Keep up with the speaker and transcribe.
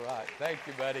Thank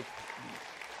you, buddy.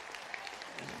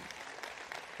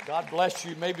 God bless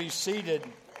you. You may be seated.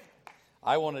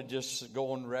 I want to just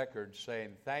go on record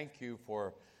saying thank you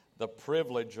for the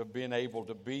privilege of being able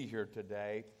to be here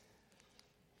today.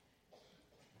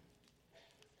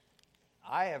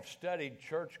 I have studied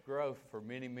church growth for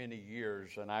many, many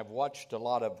years, and I've watched a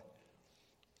lot of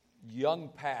young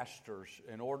pastors,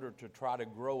 in order to try to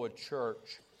grow a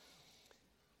church,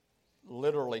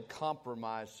 literally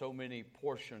compromise so many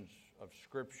portions of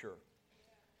Scripture.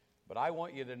 But I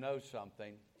want you to know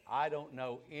something. I don't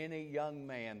know any young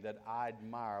man that I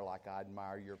admire like I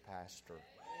admire your pastor.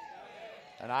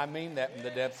 And I mean that in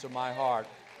the depths of my heart.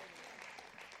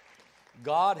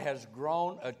 God has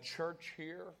grown a church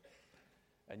here,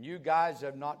 and you guys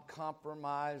have not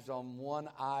compromised on one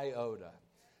iota.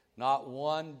 Not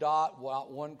one dot,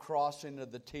 not one crossing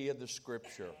of the T of the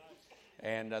Scripture.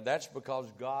 And that's because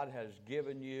God has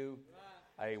given you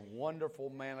a wonderful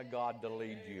man of God to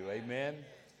lead you. Amen?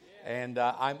 And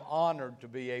I'm honored to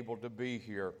be able to be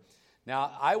here.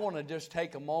 Now, I want to just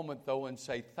take a moment, though, and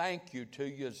say thank you to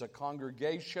you as a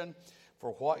congregation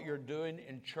for what you're doing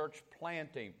in church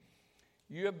planting.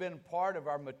 You have been part of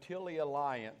our Matilli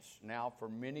Alliance now for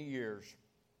many years.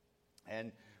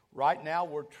 And right now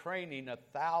we're training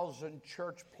 1,000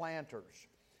 church planters.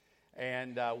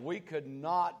 And we could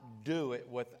not do it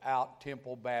without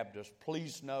Temple Baptist.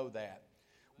 Please know that.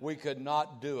 We could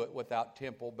not do it without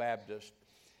Temple Baptist.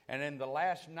 And in the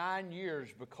last 9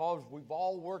 years, because we've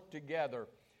all worked together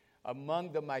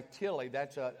among the Matilli,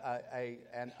 that's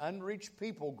an unreached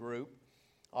people group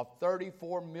of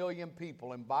 34 million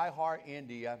people in Bihar,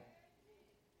 India,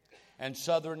 and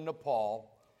southern Nepal.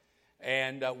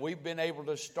 And we've been able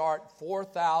to start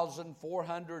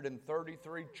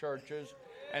 4,433 churches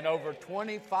and over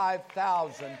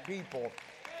 25,000 people.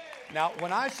 Now,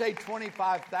 when I say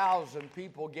 25,000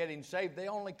 people getting saved, they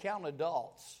only count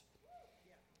adults.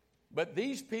 But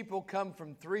these people come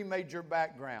from three major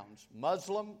backgrounds: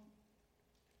 Muslim,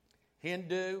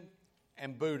 Hindu,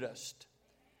 and Buddhist.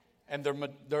 And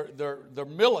they're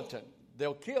militant.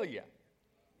 They'll kill you.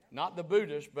 Not the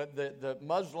Buddhists, but the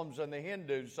Muslims and the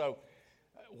Hindus. So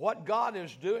what God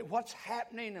is doing, what's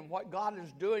happening and what God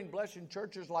is doing, blessing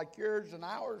churches like yours and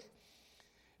ours,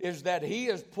 is that He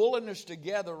is pulling us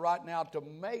together right now to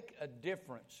make a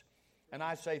difference. And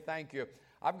I say thank you.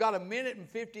 I've got a 1 and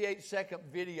 58-second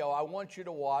video I want you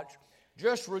to watch.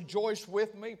 Just rejoice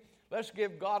with me. Let's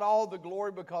give God all the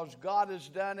glory because God has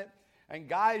done it. And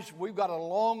guys, we've got a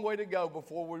long way to go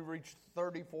before we reach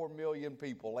 34 million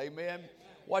people. Amen?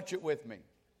 Watch it with me.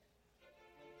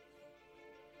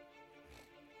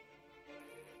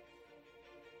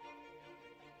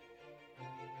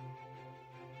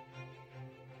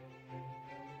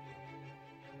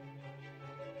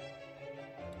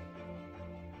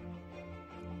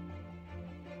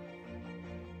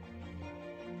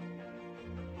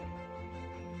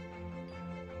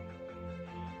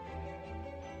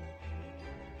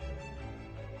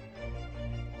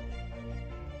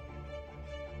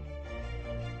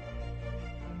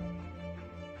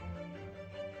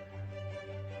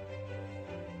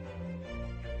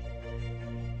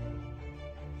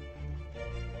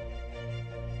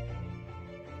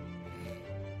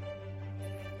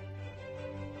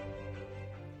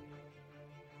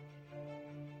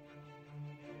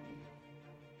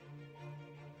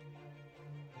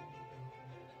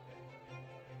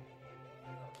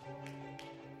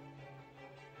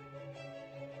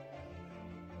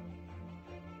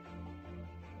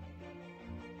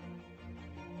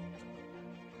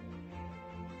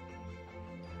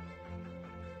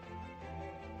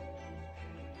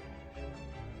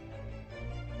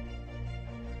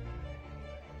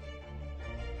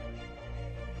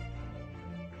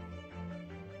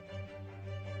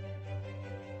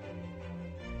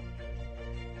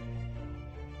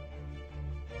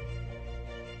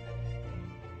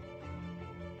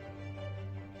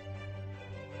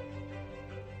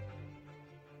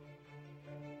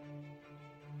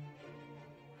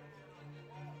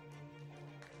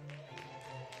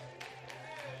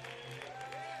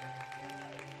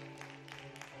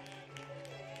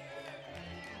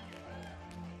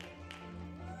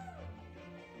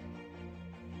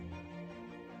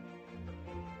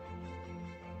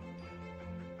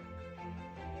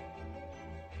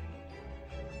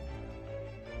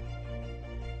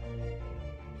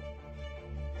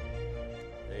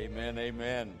 Amen,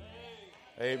 amen.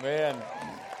 Amen.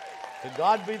 To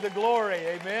God be the glory,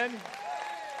 amen.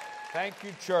 Thank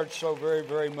you, church, so very,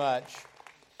 very much.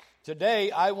 Today,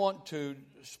 I want to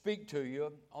speak to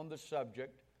you on the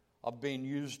subject of being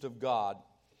used of God.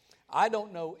 I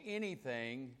don't know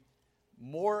anything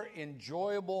more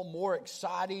enjoyable, more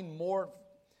exciting,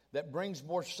 that brings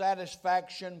more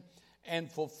satisfaction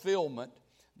and fulfillment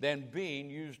than being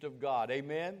used of God.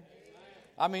 Amen?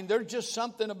 I mean, there's just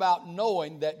something about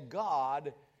knowing that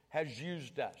God has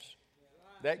used us,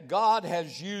 that God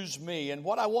has used me. And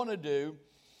what I want to do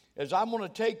is I'm going to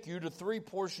take you to 3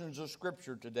 portions of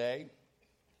Scripture today.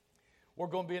 We're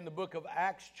going to be in the book of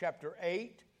Acts chapter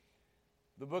 8,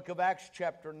 the book of Acts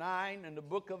chapter 9, and the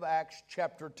book of Acts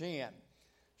chapter 10.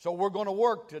 So we're going to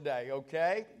work today,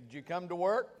 okay? Did you come to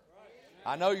work?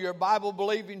 I know you're a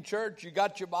Bible-believing church. You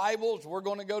got your Bibles. We're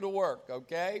going to go to work,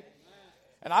 okay?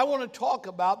 And I want to talk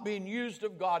about being used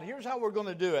of God. Here's how we're going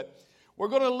to do it. We're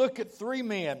going to look at 3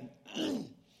 men,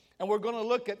 and we're going to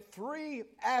look at 3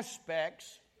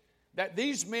 aspects that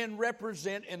these men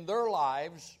represent in their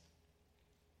lives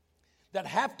that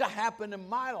have to happen in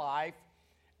my life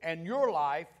and your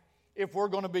life if we're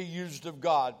going to be used of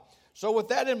God. So with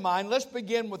that in mind, let's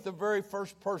begin with the very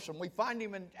first person. We find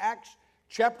him in Acts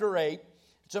chapter 8.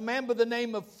 It's a man by the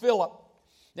name of Philip.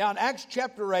 Now in Acts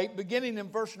chapter 8, beginning in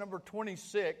verse number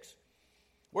 26,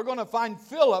 we're going to find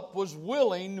Philip was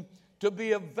willing to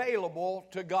be available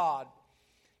to God.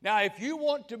 Now if you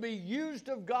want to be used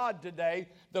of God today,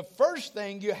 the first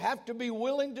thing you have to be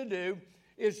willing to do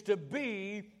is to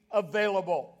be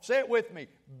available. Say it with me.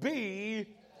 Be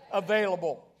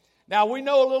available. Now, we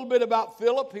know a little bit about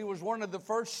Philip. He was one of the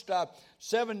first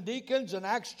 7 deacons in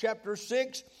Acts chapter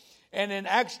 6. And in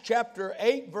Acts chapter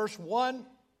 8, verse 1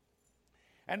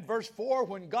 and verse 4,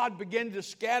 when God began to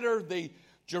scatter the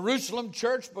Jerusalem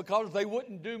church because they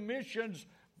wouldn't do missions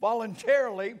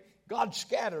voluntarily, God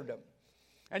scattered them.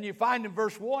 And you find in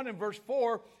verse 1 and verse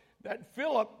 4 that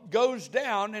Philip goes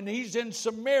down and he's in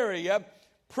Samaria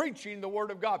preaching the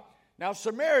word of God. Now,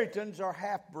 Samaritans are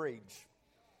half-breeds.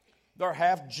 They're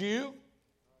half Jew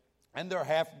and they're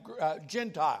half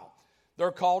Gentile.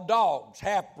 They're called dogs,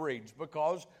 half-breeds,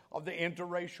 because of the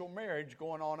interracial marriage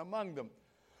going on among them.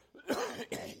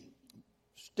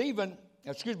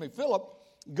 Philip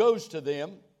goes to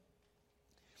them,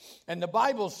 and the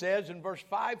Bible says in verse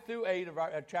 5 through 8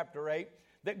 of chapter 8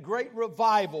 that great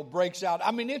revival breaks out.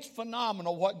 I mean, it's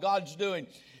phenomenal what God's doing.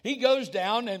 He goes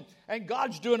down and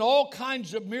God's doing all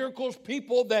kinds of miracles.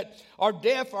 People that are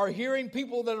deaf are hearing.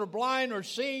 People that are blind are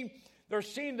seeing. They're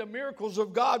seeing the miracles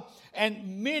of God.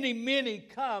 And many, many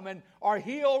come and are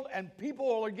healed and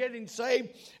people are getting saved.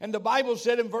 And the Bible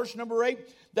said in verse number 8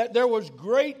 that there was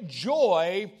great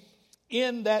joy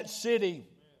in that city.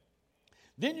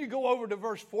 Then you go over to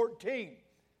verse 14.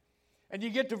 And you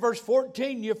get to verse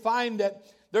 14, you find that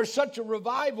there's such a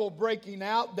revival breaking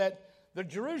out that the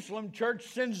Jerusalem church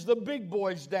sends the big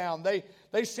boys down. They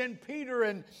send Peter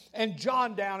and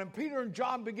John down. And Peter and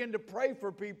John begin to pray for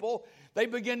people. They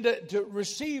begin to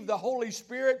receive the Holy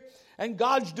Spirit. And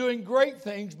God's doing great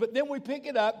things. But then we pick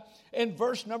it up in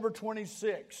verse number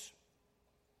 26.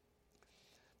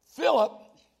 Philip,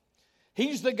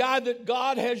 he's the guy that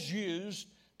God has used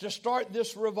to start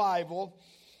this revival.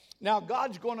 Now,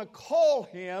 God's going to call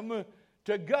him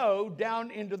to go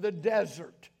down into the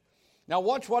desert. Now,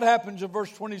 watch what happens in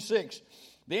verse 26.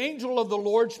 The angel of the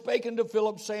Lord spake unto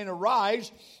Philip, saying,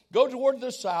 Arise, go toward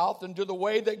the south, and to the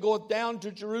way that goeth down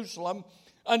to Jerusalem,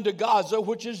 unto Gaza,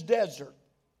 which is desert.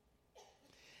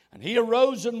 And he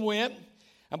arose and went,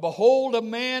 and behold, a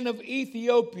man of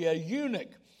Ethiopia, a eunuch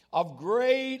of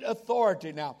great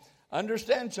authority. Now,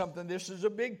 understand something. This is a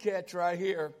big catch right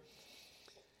here.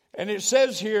 And it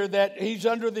says here that he's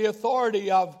under the authority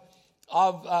of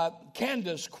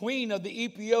Candace, queen of the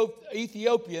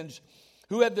Ethiopians,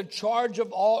 who had the charge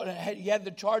of all. He had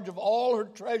the charge of all her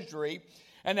treasury,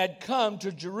 and had come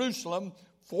to Jerusalem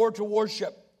for to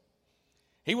worship.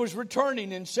 He was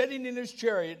returning and sitting in his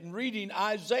chariot and reading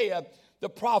Isaiah the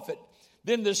prophet.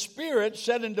 Then the Spirit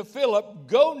said unto Philip,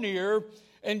 Go near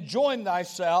and join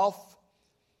thyself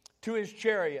to his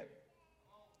chariot.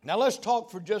 Now let's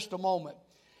talk for just a moment.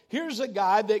 Here's a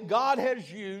guy that God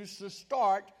has used to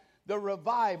start the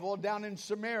revival down in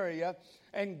Samaria.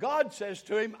 And God says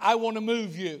to him, I want to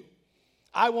move you.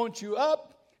 I want you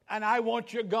up and I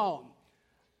want you gone.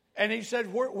 And he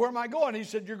said, where am I going? He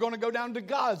said, you're going to go down to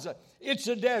Gaza. It's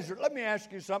a desert. Let me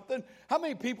ask you something. How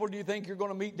many people do you think you're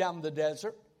going to meet down in the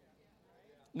desert?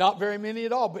 Not very many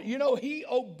at all. But you know, he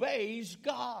obeys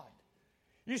God.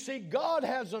 You see, God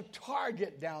has a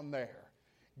target down there.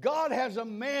 God has a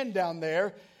man down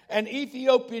there, an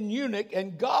Ethiopian eunuch,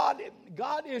 and God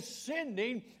is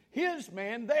sending his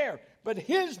man there. But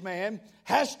his man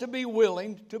has to be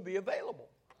willing to be available.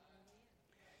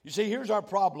 You see, here's our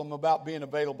problem about being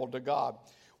available to God.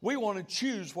 We want to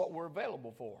choose what we're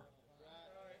available for.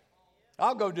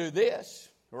 I'll go do this.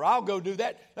 or I'll go do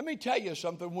that. Let me tell you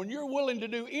something. When you're willing to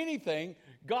do anything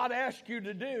God asks you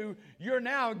to do, you're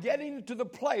now getting to the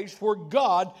place where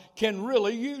God can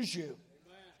really use you.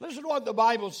 Listen to what the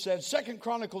Bible says, 2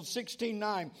 Chronicles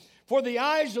 16:9. For the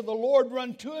eyes of the Lord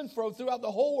run to and fro throughout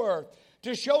the whole earth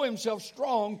to show himself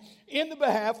strong in the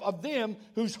behalf of them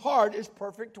whose heart is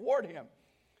perfect toward him.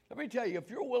 Let me tell you, if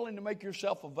you're willing to make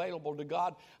yourself available to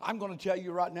God, I'm going to tell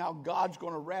you right now, God's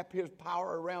going to wrap his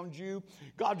power around you.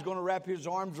 God's going to wrap his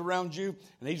arms around you,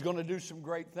 and he's going to do some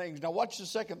great things. Now watch the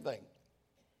second thing.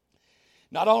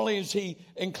 Not only is he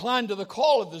inclined to the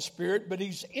call of the Spirit, but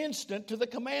he's instant to the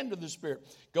command of the Spirit.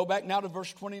 Go back now to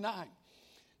verse 29.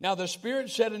 Now the Spirit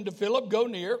said unto Philip, Go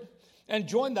near and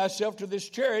join thyself to this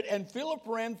chariot. And Philip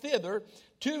ran thither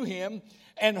to him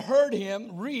and heard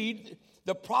him read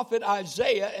the prophet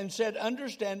Isaiah and said,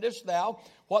 Understandest thou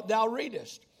what thou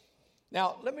readest?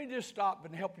 Now let me just stop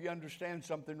and help you understand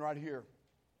something right here.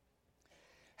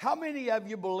 How many of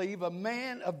you believe a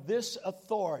man of this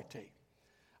authority,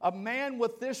 a man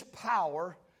with this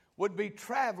power, would be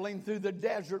traveling through the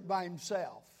desert by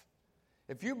himself?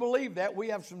 If you believe that, we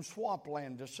have some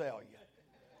swampland to sell you.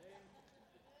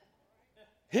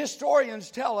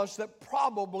 Historians tell us that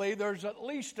probably there's at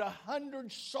least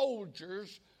 100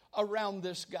 soldiers around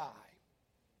this guy.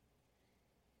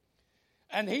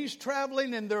 And he's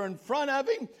traveling, and they're in front of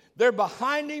him, they're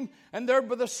behind him, and they're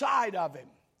by the side of him.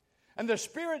 And the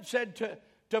Spirit said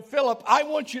to Philip, I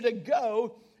want you to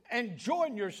go and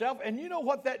join yourself. And you know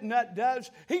what that nut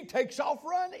does? He takes off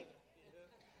running.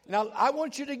 Now, I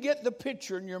want you to get the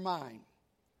picture in your mind.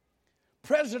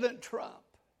 President Trump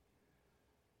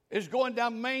is going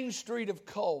down Main Street of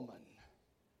Coleman.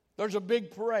 There's a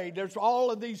big parade. There's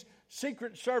all of these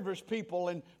Secret Service people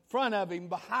in front of him,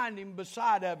 behind him,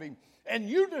 beside of him. And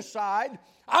you decide,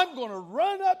 I'm going to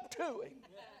run up to him.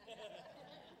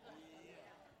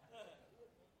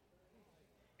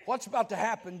 What's about to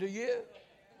happen to you?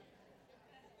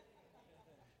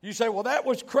 You say, well, that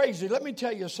was crazy. Let me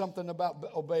tell you something about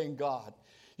obeying God.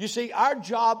 You see, our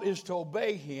job is to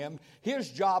obey him.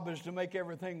 His job is to make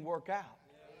everything work out.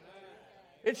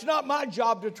 It's not my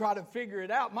job to try to figure it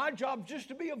out. My job is just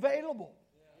to be available.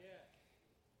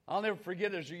 I'll never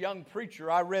forget, as a young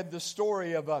preacher, I read the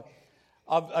story of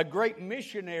a great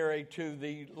missionary to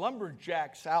the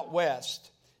lumberjacks out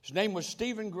west. His name was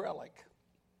Stephen Grellick.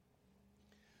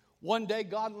 One day,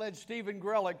 God led Stephen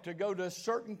Grellick to go to a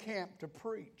certain camp to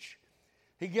preach.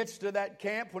 He gets to that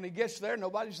camp. When he gets there,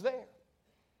 nobody's there.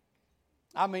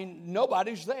 I mean,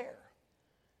 nobody's there.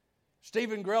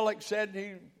 Stephen Grellick said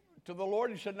to the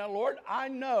Lord, he said, now, Lord, I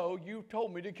know you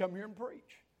told me to come here and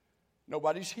preach.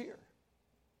 Nobody's here.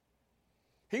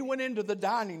 He went into the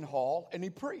dining hall and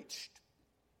he preached.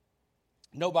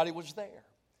 Nobody was there.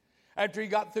 After he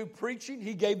got through preaching,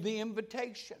 he gave the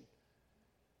invitation.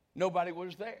 Nobody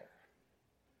was there.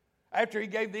 After he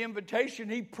gave the invitation,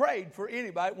 he prayed for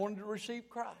anybody that wanted to receive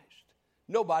Christ.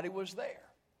 Nobody was there.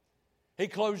 He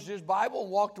closed his Bible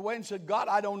and walked away and said, God,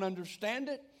 I don't understand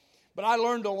it, but I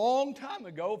learned a long time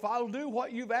ago, if I'll do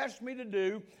what you've asked me to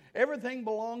do, everything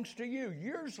belongs to you.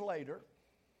 Years later,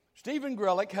 Stephen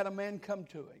Grellick had a man come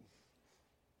to him.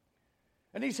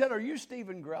 And he said, are you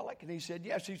Stephen Grellick? And he said,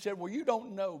 yes. He said, well, you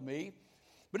don't know me.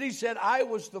 But he said, I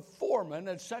was the foreman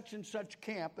at such and such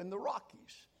camp in the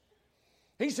Rockies.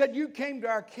 He said, you came to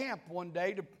our camp one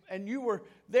day and you were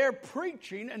there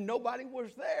preaching and nobody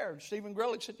was there. And Stephen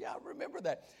Grellick said, yeah, I remember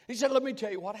that. He said, let me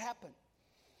tell you what happened.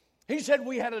 He said,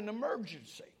 we had an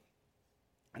emergency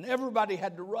and everybody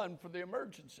had to run for the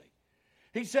emergency.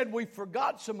 He said, we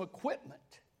forgot some equipment.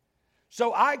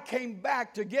 So I came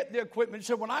back to get the equipment. He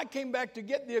said, when I came back to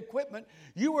get the equipment,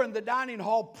 you were in the dining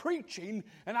hall preaching,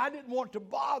 and I didn't want to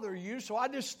bother you, so I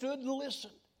just stood and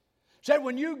listened. He said,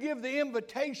 when you give the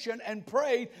invitation and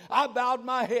prayed, I bowed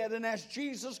my head and asked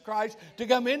Jesus Christ to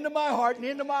come into my heart and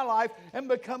into my life and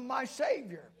become my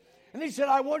Savior. And he said,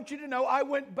 I want you to know, I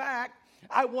went back.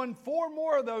 I won 4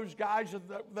 more of those guys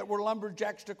that were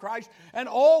lumberjacks to Christ, and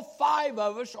all 5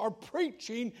 of us are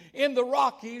preaching in the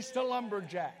Rockies to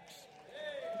lumberjacks.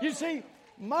 You see,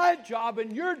 my job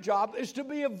and your job is to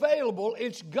be available.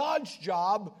 It's God's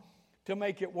job to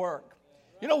make it work.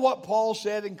 You know what Paul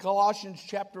said in Colossians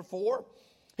chapter 4?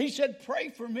 He said, pray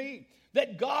for me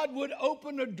that God would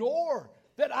open a door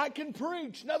that I can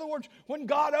preach. In other words, when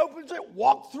God opens it,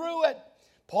 walk through it.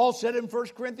 Paul said in 1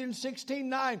 Corinthians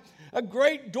 16:9, a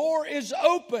great door is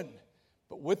open,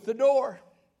 but with the door,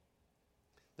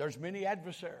 there's many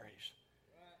adversaries.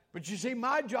 But you see,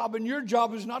 my job and your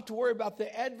job is not to worry about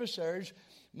the adversaries.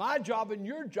 My job and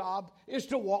your job is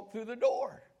to walk through the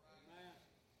door.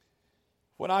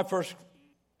 When I first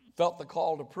felt the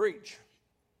call to preach,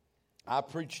 I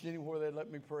preached anywhere they'd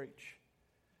let me preach.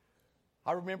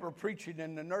 I remember preaching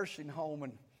in the nursing home,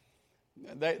 and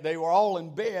they were all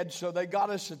in bed, so they got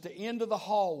us at the end of the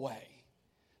hallway.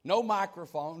 No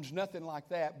microphones, nothing like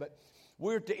that, but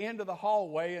we're at the end of the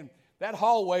hallway, and that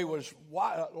hallway was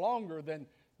longer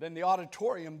than the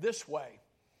auditorium this way.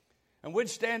 And we'd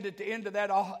stand at the end of that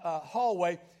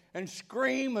hallway and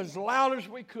scream as loud as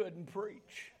we could and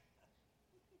preach.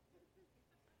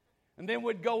 And then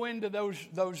we'd go into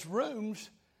those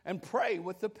rooms and pray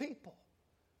with the people.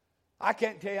 I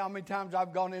can't tell you how many times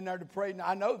I've gone in there to pray, and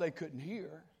I know they couldn't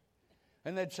hear.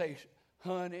 And they'd say,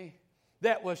 honey,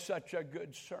 that was such a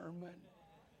good sermon.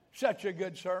 Such a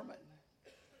good sermon.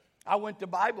 I went to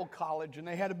Bible college, and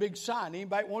they had a big sign.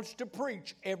 Anybody wants to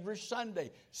preach every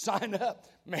Sunday, sign up.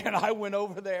 Man, I went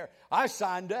over there. I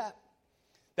signed up.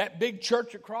 That big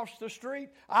church across the street,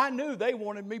 I knew they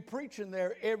wanted me preaching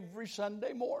there every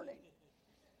Sunday morning.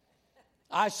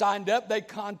 I signed up. They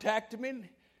contacted me.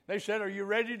 They said, are you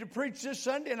ready to preach this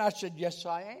Sunday? And I said, yes,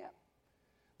 I am.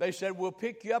 They said, we'll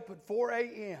pick you up at 4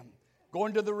 a.m.,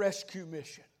 going to the rescue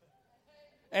mission.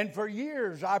 And for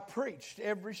years, I preached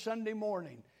every Sunday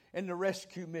morning in the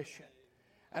rescue mission.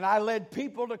 And I led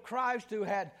people to Christ who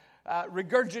had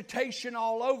regurgitation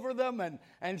all over them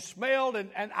and smelled.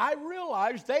 And I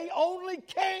realized they only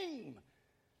came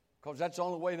because that's the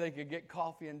only way they could get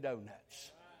coffee and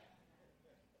donuts.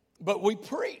 But we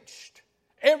preached.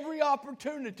 Every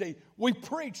opportunity we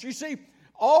preach. You see,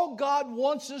 all God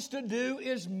wants us to do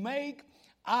is make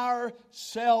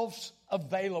ourselves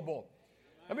available.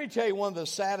 Let me tell you one of the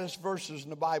saddest verses in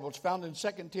the Bible. It's found in 2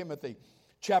 Timothy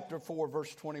chapter 4,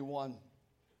 verse 21.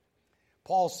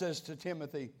 Paul says to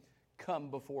Timothy,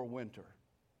 come before winter.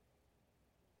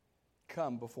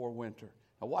 Come before winter.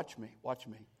 Now watch me.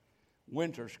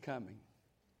 Winter's coming.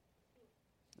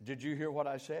 Did you hear what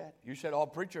I said? You said, oh,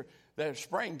 preacher, the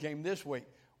spring came this week.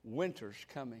 Winter's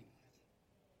coming.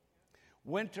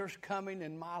 Winter's coming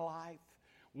in my life.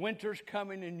 Winter's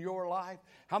coming in your life.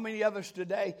 How many of us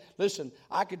today, listen,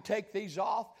 I could take these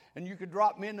off and you could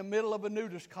drop me in the middle of a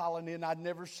nudist colony and I'd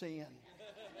never sin.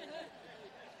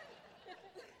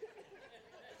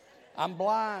 I'm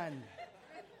blind.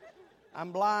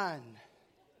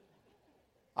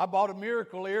 I bought a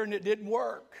miracle ear and it didn't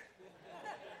work.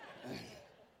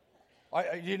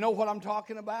 You know what I'm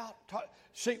talking about?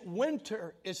 See,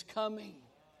 winter is coming.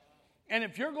 And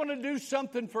if you're going to do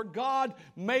something for God,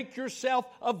 make yourself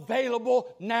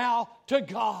available now to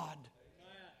God.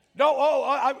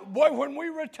 Boy, when we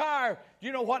retire,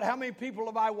 you know what? How many people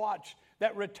have I watched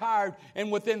that retired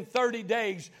and within 30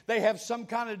 days they have some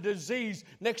kind of disease?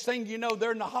 Next thing you know,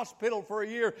 they're in the hospital for a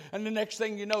year, and the next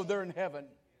thing you know, they're in heaven.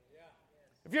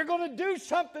 If you're going to do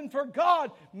something for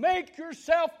God, make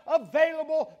yourself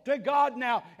available to God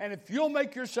now. And if you'll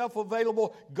make yourself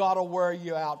available, God will wear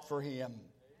you out for Him. Amen.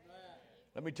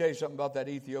 Let me tell you something about that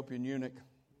Ethiopian eunuch.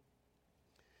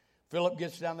 Philip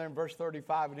gets down there in verse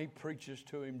 35 and he preaches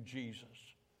to him Jesus.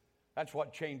 That's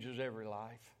what changes every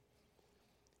life.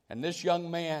 And this young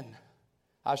man,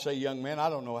 I say young man, I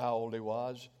don't know how old he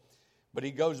was, but he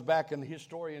goes back and the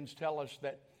historians tell us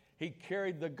that he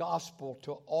carried the gospel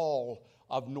to all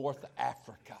of North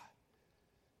Africa.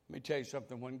 Let me tell you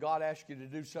something. When God asks you to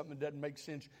do something that doesn't make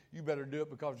sense, you better do it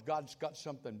because God's got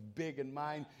something big in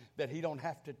mind that He don't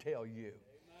have to tell you. Amen.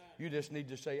 You just need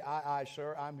to say, aye,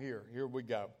 sir, I'm here. Here we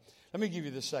go. Let me give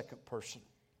you the second person,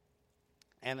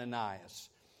 Ananias.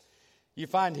 You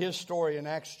find his story in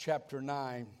Acts chapter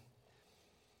 9.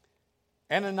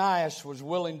 Ananias was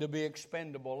willing to be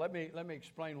expendable. Let me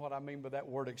explain what I mean by that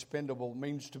word expendable. It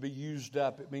means to be used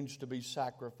up. It means to be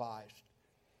sacrificed.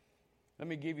 Let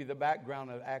me give you the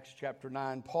background of Acts chapter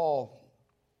 9. Paul,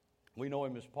 we know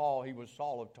him as Paul. He was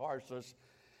Saul of Tarsus.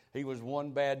 He was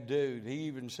one bad dude. He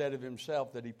even said of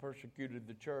himself that he persecuted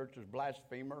the church as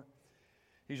blasphemer.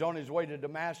 He's on his way to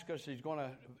Damascus. He's going to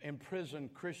imprison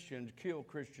Christians, kill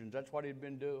Christians. That's what he'd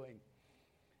been doing.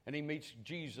 And he meets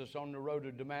Jesus on the road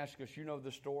to Damascus. You know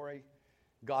the story.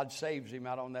 God saves him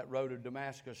out on that road to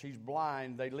Damascus. He's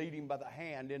blind. They lead him by the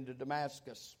hand into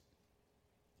Damascus.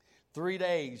 3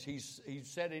 days he's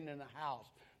sitting in a house,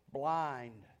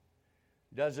 blind,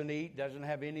 doesn't eat, doesn't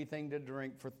have anything to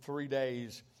drink for 3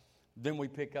 days. Then we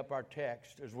pick up our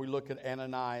text as we look at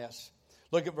Ananias.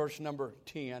 Look at verse number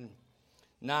 10,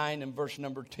 9 and verse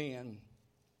number 10.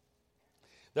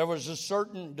 There was a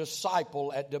certain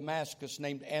disciple at Damascus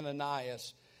named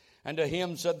Ananias, and to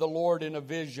him said the Lord in a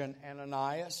vision,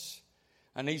 Ananias.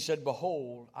 And he said,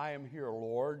 behold, I am here,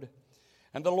 Lord.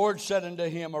 And the Lord said unto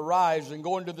him, arise and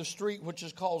go into the street which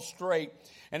is called Straight,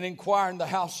 and inquire in the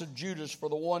house of Judas for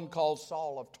the one called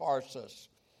Saul of Tarsus.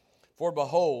 For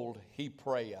behold, he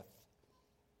prayeth.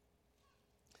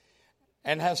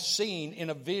 and hath seen in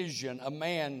a vision a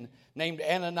man named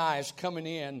Ananias coming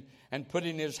in and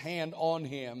putting his hand on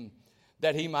him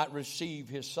that he might receive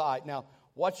his sight. Now,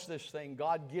 watch this thing.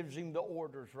 God gives him the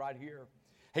orders right here.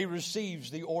 He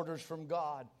receives the orders from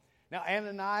God. Now,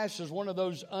 Ananias is one of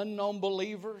those unknown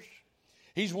believers.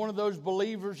 He's one of those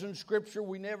believers in Scripture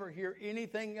we never hear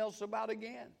anything else about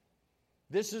again.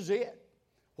 This is it.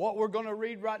 What we're going to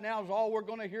read right now is all we're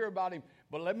going to hear about him.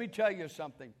 But let me tell you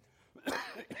something.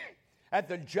 At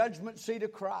the judgment seat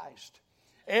of Christ,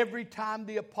 every time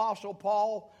the Apostle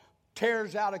Paul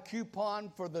tears out a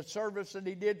coupon for the service that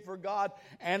he did for God,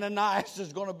 Ananias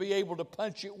is going to be able to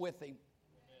punch it with him.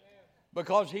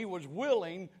 Because he was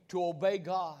willing to obey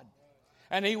God.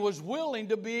 And he was willing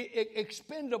to be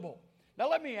expendable. Now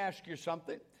let me ask you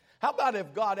something. How about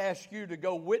if God asked you to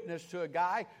go witness to a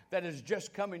guy that is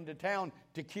just coming to town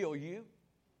to kill you?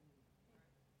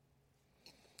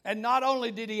 And not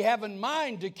only did he have in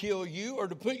mind to kill you or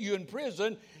to put you in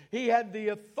prison, he had the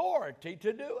authority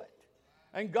to do it.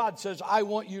 And God says, I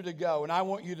want you to go and I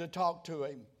want you to talk to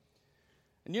him.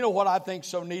 And you know what I think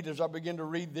so neat as I begin to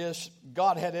read this?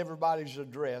 God had everybody's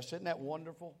address. Isn't that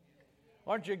wonderful?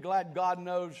 Aren't you glad God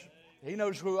knows? He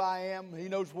knows who I am. He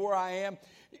knows where I am.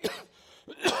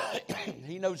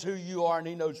 He knows who you are and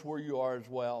he knows where you are as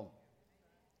well.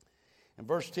 In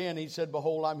verse 10, he said,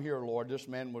 behold, I'm here, Lord. This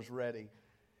man was ready.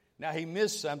 Now, he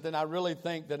missed something. I really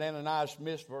think that Ananias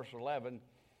missed verse 11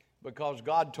 because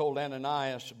God told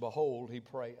Ananias, behold, he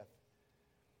prayeth.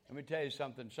 Let me tell you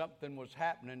something. Something was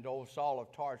happening to old Saul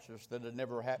of Tarsus that had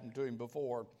never happened to him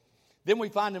before. Then we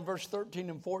find in verse 13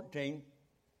 and 14,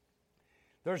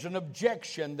 there's an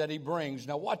objection that he brings.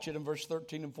 Now watch it in verse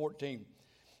 13 and 14.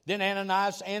 Then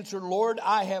Ananias answered, Lord,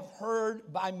 I have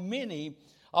heard by many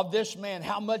of this man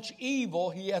how much evil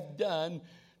he hath done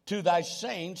to thy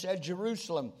saints at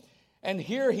Jerusalem. And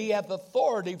here he hath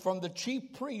authority from the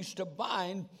chief priest to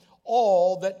bind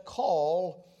all that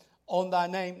call on thy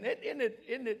name. Isn't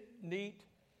it neat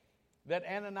that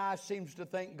Ananias seems to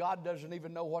think God doesn't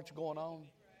even know what's going on?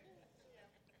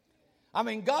 I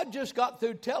mean, God just got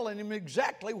through telling him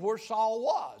exactly where Saul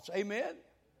was. Amen?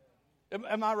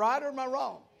 Am I right or am I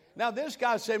wrong? Now, this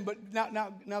guy's saying, but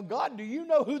now, God, do you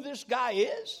know who this guy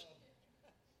is?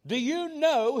 Do you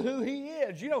know who he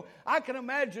is? You know, I can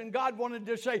imagine God wanted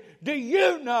to say, do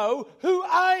you know who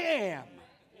I am?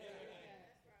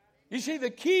 You see, the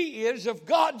key is if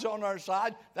God's on our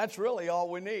side, that's really all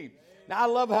we need. Now, I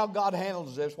love how God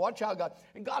handles this. Watch how God,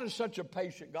 and God is such a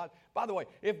patient God. By the way,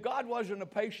 if God wasn't a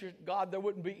patient God, there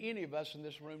wouldn't be any of us in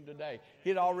this room today.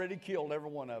 He'd already killed every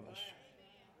one of us.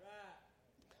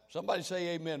 Somebody say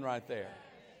amen right there.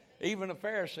 Even a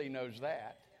Pharisee knows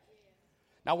that.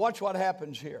 Now, watch what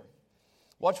happens here.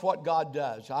 Watch what God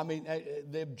does. I mean,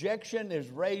 the objection is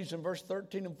raised in verse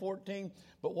 13 and 14,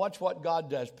 but watch what God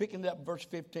does. Picking it up in verse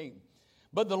 15.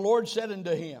 But the Lord said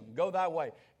unto him, go thy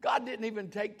way. God didn't even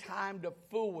take time to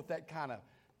fool with that kind of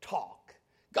talk.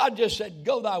 God just said,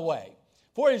 go thy way.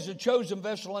 For he is a chosen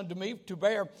vessel unto me to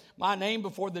bear my name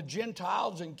before the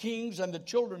Gentiles and kings and the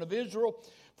children of Israel.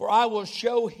 For I will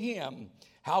show him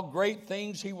how great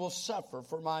things he will suffer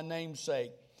for my name's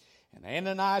sake. And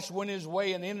Ananias went his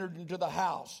way and entered into the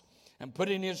house, and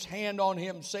putting his hand on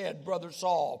him said, Brother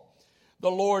Saul,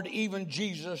 the Lord, even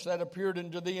Jesus that appeared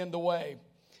unto thee in the way,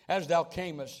 as thou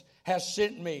camest, has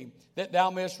sent me, that thou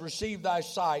mayest receive thy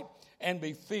sight and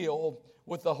be filled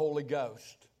with the Holy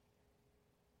Ghost.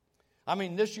 I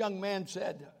mean, this young man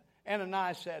said,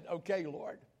 Ananias said, okay,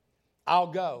 Lord, I'll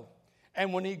go.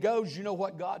 And when he goes, you know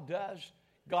what God does?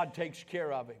 God takes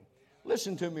care of him.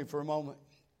 Listen to me for a moment.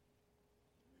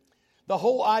 The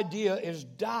whole idea is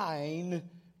dying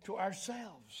to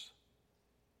ourselves.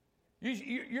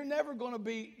 You're never going to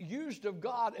be used of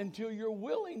God until you're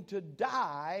willing to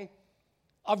die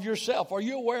of yourself. Are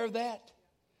you aware of that?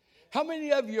 How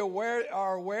many of you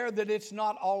are aware that it's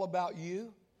not all about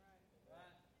you?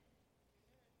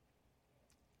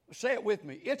 Say it with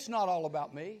me. It's not all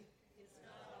about me.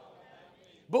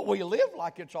 But we live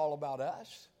like it's all about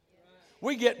us.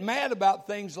 We get mad about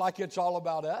things like it's all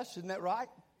about us. Isn't that right?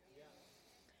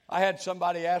 I had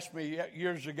somebody ask me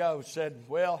years ago, said,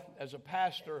 well, as a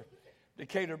pastor,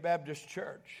 Decatur Baptist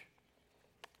Church,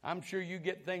 I'm sure you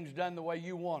get things done the way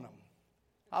you want them.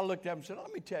 I looked at him and said,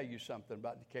 let me tell you something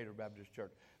about Decatur Baptist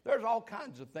Church. There's all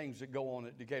kinds of things that go on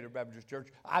at Decatur Baptist Church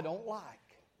I don't like.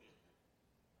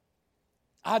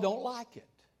 I don't like it.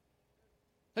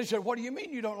 They said, what do you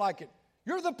mean you don't like it?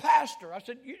 You're the pastor. I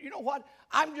said, you know what?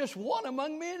 I'm just one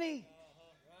among many.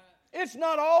 It's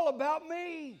not all about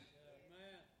me.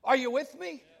 Are you with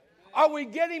me? Are we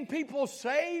getting people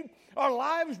saved? Are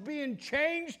lives being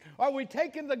changed? Are we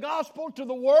taking the gospel to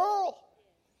the world?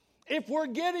 if we're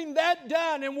getting that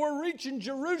done and we're reaching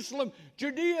Jerusalem,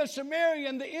 Judea, Samaria,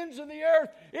 and the ends of the earth,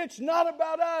 it's not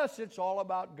about us. It's all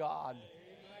about God.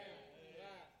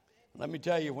 Let me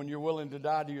tell you, when you're willing to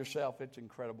die to yourself, it's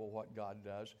incredible what God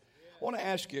does. I want to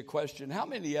ask you a question. How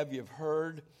many of you have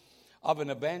heard of an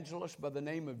evangelist by the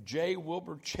name of J.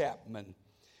 Wilbur Chapman?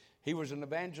 He was an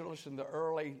evangelist in the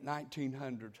early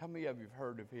 1900s. How many of you have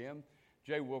heard of him?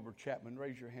 J. Wilbur Chapman,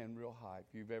 raise your hand real high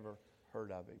if you've ever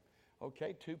heard of him.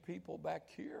 Okay, 2 people back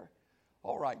here.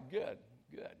 All right, good.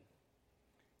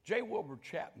 J. Wilbur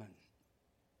Chapman,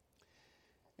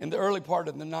 in the early part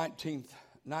of the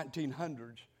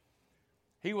 1900s,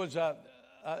 he was a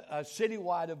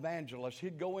citywide evangelist.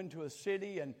 He'd go into a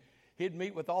city and he'd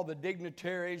meet with all the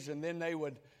dignitaries, and then they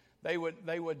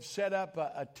would set up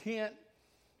a tent.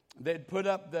 They'd put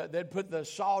the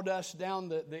sawdust down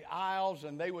the aisles,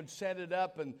 and they would set it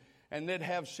up, and they'd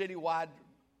have citywide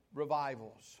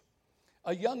revivals.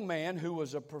 A young man who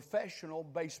was a professional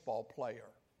baseball player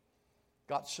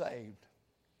got saved.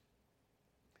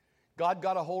 God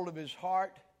got a hold of his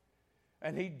heart,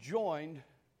 and he joined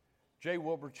J.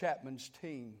 Wilbur Chapman's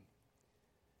team.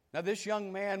 Now, this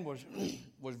young man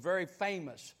was very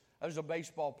famous as a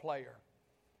baseball player.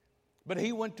 But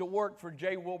he went to work for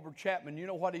J. Wilbur Chapman. You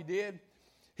know what he did?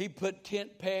 He put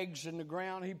tent pegs in the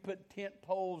ground. He put tent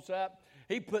poles up.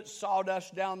 He put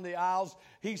sawdust down the aisles.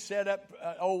 He set up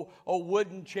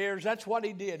wooden chairs. That's what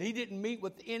he did. He didn't meet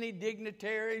with any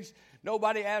dignitaries.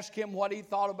 Nobody asked him what he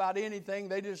thought about anything.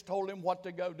 They just told him what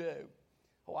to go do.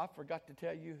 Oh, I forgot to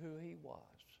tell you who he was.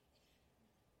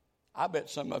 I bet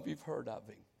some of you have heard of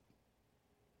him.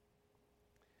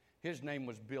 His name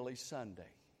was Billy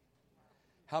Sunday.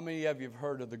 How many of you have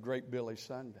heard of the great Billy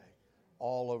Sunday?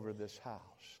 All over this house.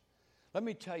 Let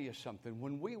me tell you something.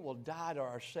 When we will die to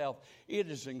ourselves, it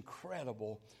is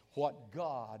incredible what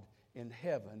God in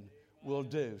heaven will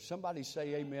do. Somebody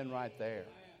say amen right there.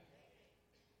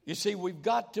 You see, we've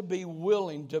got to be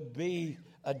willing to be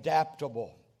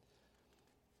adaptable.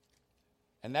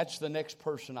 And that's the next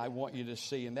person I want you to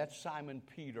see, and that's Simon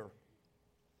Peter.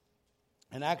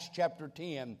 In Acts chapter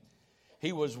 10,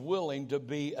 he was willing to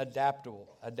be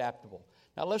adaptable.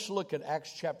 Now let's look at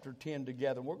Acts chapter 10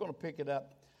 together. We're going to pick it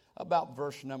up about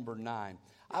verse number 9.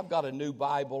 I've got a new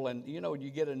Bible, and you know, you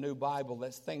get a new Bible,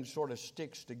 that thing sort of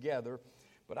sticks together.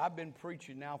 But I've been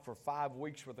preaching now for 5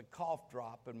 weeks with a cough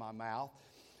drop in my mouth,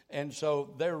 and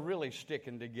so they're really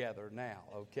sticking together now,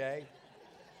 okay?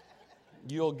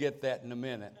 You'll get that in a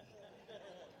minute.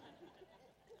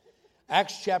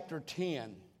 Acts chapter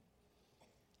 10.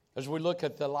 As we look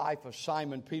at the life of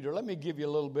Simon Peter, let me give you a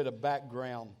little bit of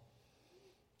background.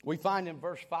 We find in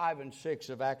verse 5 and 6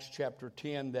 of Acts chapter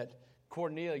 10 that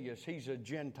Cornelius, he's a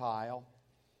Gentile.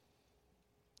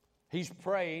 He's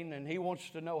praying and he wants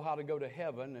to know how to go to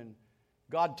heaven. And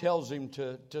God tells him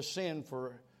to send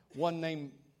for one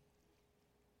named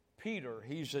Peter.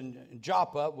 He's in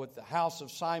Joppa with the house of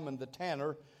Simon the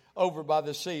tanner over by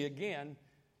the sea. Again,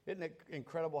 isn't it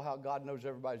incredible how God knows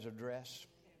everybody's address?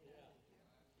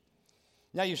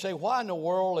 Now you say, why in the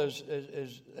world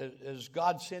is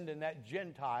God sending that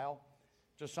Gentile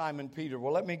to Simon Peter?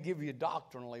 Well, let me give you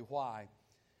doctrinally why.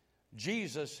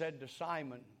 Jesus said to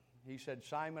Simon, he said,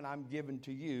 Simon, I'm giving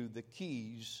to you the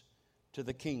keys to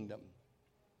the kingdom.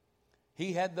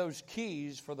 He had those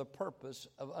keys for the purpose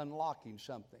of unlocking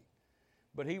something.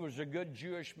 But he was a good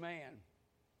Jewish man.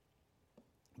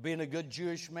 Being a good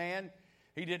Jewish man,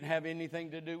 he didn't have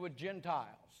anything to do with Gentiles.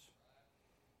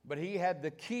 But he had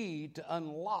the key to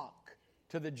unlock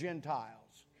to the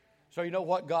Gentiles. So you know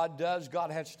what God does? God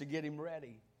has to get him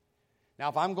ready. Now,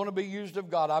 if I'm going to be used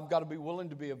of God, I've got to be willing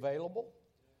to be available.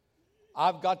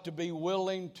 I've got to be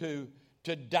willing to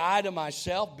die to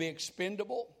myself, be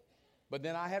expendable. But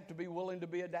then I have to be willing to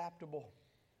be adaptable.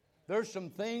 There's some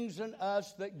things in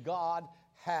us that God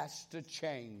has to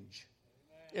change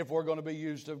if we're going to be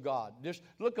used of God. Just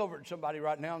look over at somebody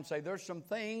right now and say, there's some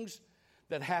things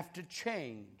that have to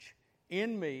change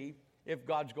in me if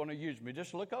God's going to use me.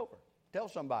 Just look over. Tell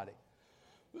somebody.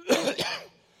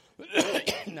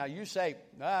 Now you say,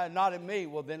 not in me.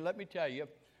 Well, then let me tell you,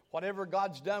 whatever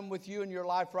God's done with you in your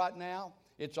life right now,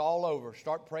 it's all over.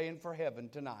 Start praying for heaven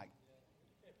tonight.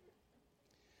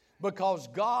 Because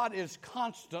God is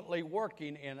constantly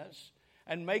working in us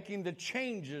and making the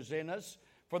changes in us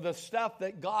for the stuff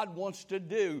that God wants to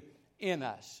do in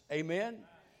us. Amen?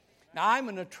 Now, I'm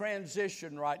in a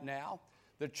transition right now.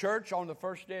 The church, on the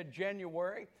first day of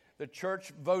January, the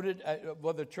church voted,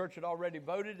 the church had already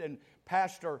voted, and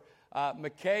Pastor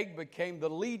McCaig became the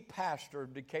lead pastor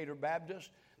of Decatur Baptist.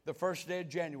 the first day of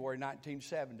January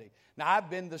 1970. Now, I've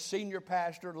been the senior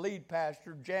pastor, lead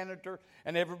pastor, janitor,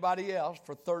 and everybody else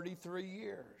for 33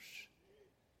 years.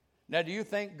 Now, do you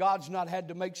think God's not had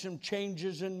to make some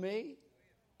changes in me?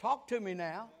 Talk to me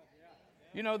now.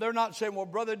 You know, they're not saying, well,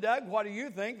 Brother Doug, what do you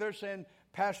think? They're saying,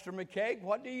 Pastor McCaig,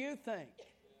 what do you think?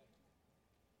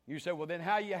 You say, well, then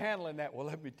how are you handling that? Well,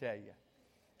 let me tell you.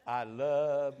 I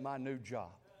love my new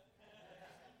job.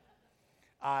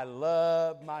 I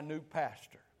love my new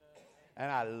pastor. And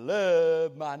I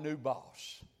love my new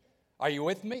boss. Are you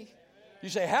with me? You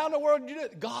say, how in the world do you do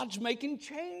it? God's making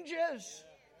changes.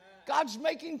 God's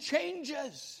making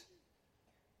changes.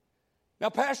 Now,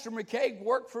 Pastor McCaig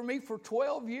worked for me for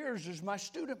 12 years as my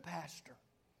student pastor.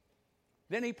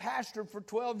 Then he pastored for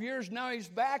 12 years. Now he's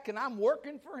back and I'm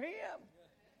working for him.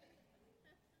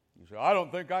 You say, I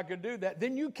don't think I could do that.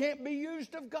 Then you can't be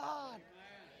used of God.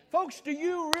 Folks, do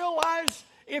you realize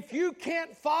if you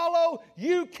can't follow,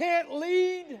 you can't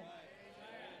lead?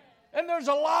 And there's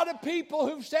a lot of people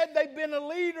who've said they've been a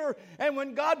leader, and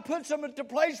when God puts them at the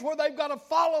place where they've got to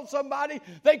follow somebody,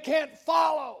 they can't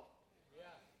follow.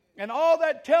 And all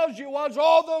that tells you was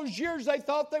all those years they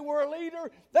thought they were a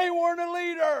leader, they weren't a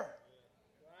leader.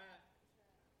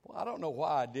 Well, I don't know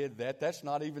why I did that. That's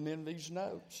not even in these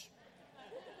notes.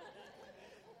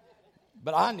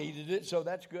 But I needed it, so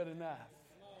that's good enough.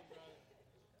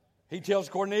 He tells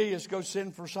Cornelius, go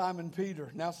send for Simon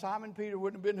Peter. Now, Simon Peter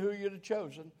wouldn't have been who you'd have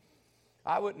chosen.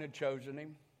 I wouldn't have chosen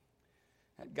him.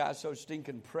 That guy's so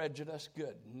stinking prejudiced.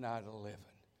 Good night of living.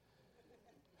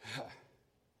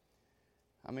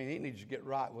 I mean, he needs to get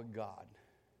right with God.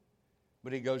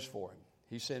 But he goes for him.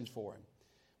 He sends for him.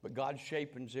 But God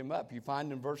shapens him up. You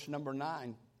find in verse number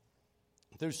 9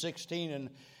 through 16, and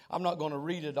I'm not going to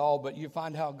read it all, but you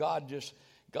find how God just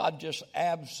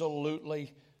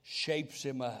absolutely shapes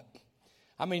him up.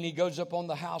 I mean, he goes up on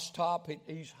the housetop.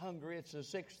 He's hungry. It's the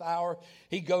 6th hour.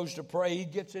 He goes to pray. He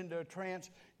gets into a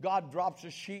trance. God drops a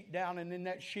sheet down, and in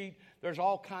that sheet, there's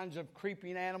all kinds of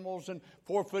creeping animals and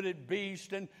four-footed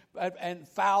beasts and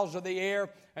fowls of the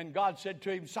air. And God said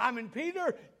to him, Simon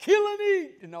Peter, kill and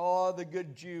eat. And oh, the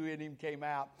good Jew in him came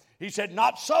out. He said,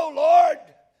 not so, Lord.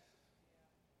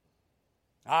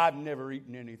 I've never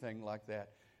eaten anything like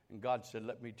that. And God said,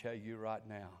 let me tell you right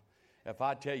now. If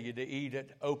I tell you to eat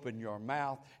it, open your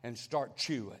mouth and start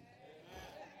chewing.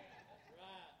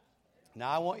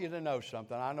 Now, I want you to know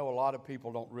something. I know a lot of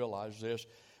people don't realize this,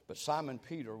 but Simon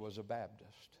Peter was a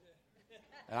Baptist.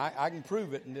 And I can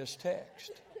prove it in this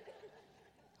text.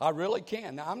 I really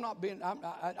can. Now,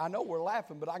 I know we're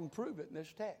laughing, but I can prove it in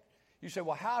this text. You say,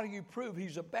 well, how do you prove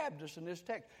he's a Baptist in this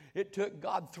text? It took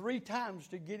God 3 times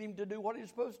to get him to do what he's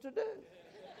supposed to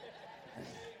do.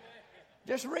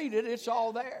 Just read it. It's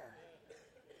all there.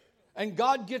 And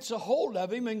God gets a hold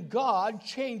of him, and God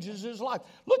changes his life.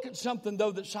 Look at something,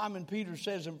 though, that Simon Peter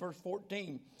says in verse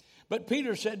 14. But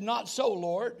Peter said, not so,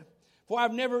 Lord, for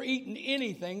I've never eaten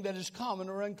anything that is common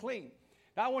or unclean.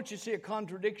 Now, I want you to see a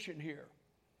contradiction here.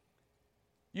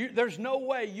 There's no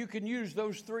way you can use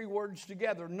those 3 words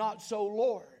together, not so,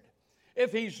 Lord.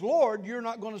 If he's Lord, you're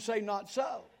not going to say not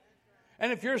so.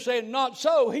 And if you're saying not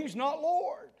so, he's not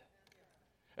Lord.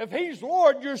 If he's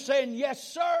Lord, you're saying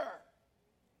yes, sir.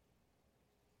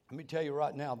 Let me tell you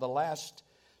right now, the last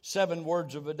 7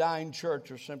 words of a dying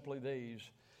church are simply these.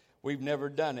 We've never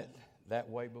done it that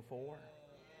way before.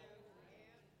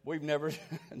 We've never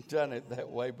done it that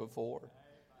way before.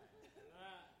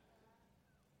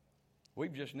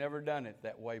 We've just never done it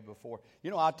that way before.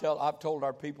 You know, I've told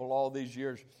our people all these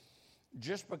years,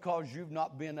 just because you've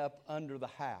not been up under the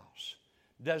house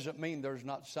doesn't mean there's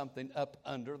not something up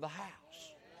under the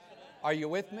house. Are you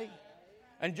with me?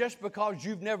 And just because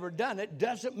you've never done it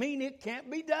doesn't mean it can't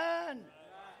be done.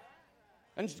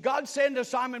 And God said to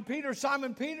Simon Peter,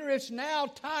 it's now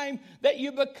time that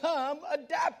you become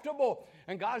adaptable.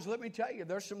 And guys, let me tell you,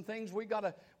 there's some things we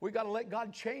gotta let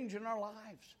God change in our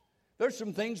lives. There's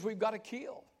some things we've got to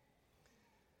kill.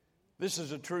 This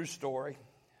is a true story.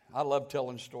 I love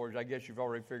telling stories. I guess you've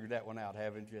already figured that one out,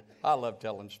 haven't you? I love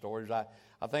telling stories. I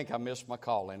think I missed my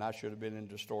calling. I should have been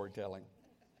into storytelling.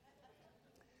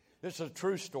 This is a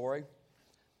true story.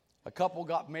 A couple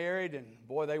got married, and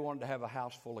boy, they wanted to have a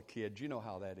house full of kids. You know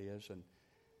how that is.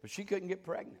 But she couldn't get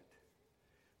pregnant.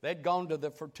 They'd gone to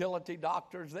the fertility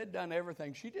doctors. They'd done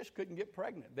everything. She just couldn't get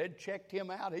pregnant. They'd checked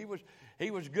him out. He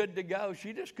was good to go.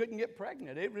 She just couldn't get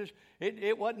pregnant.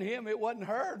 It wasn't him. It wasn't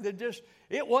her.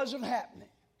 It wasn't happening.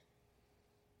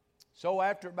 So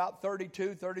after about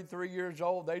 32, 33 years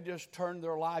old, they just turned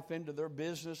their life into their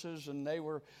businesses, and they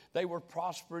were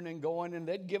prospering and going, and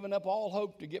they'd given up all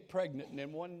hope to get pregnant. And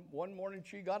then one morning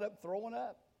she got up throwing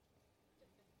up.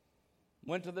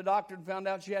 Went to the doctor and found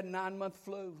out she had a 9-month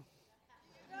flu.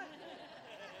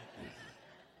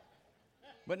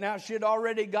 But now she had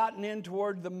already gotten in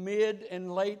toward the mid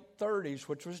and late 30s,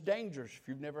 which was dangerous if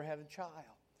you've never had a child.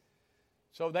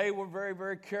 So they were very,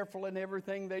 very careful in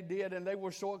everything they did, and they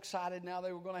were so excited now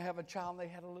they were going to have a child, and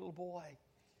they had a little boy.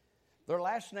 Their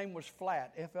last name was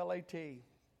Flat, F-L-A-T.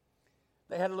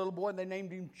 They had a little boy, and they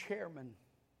named him Chairman.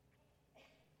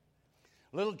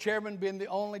 Little Chairman being the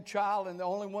only child and the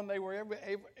only one they were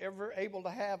ever able to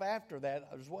have after that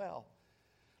as well.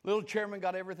 Little Chairman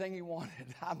got everything he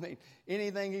wanted. I mean,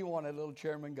 anything he wanted, Little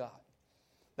Chairman got.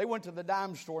 They went to the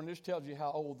dime store, and this tells you how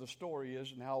old the story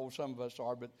is and how old some of us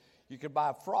are, but you could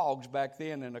buy frogs back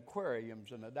then in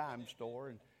aquariums in a dime store.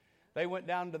 And they went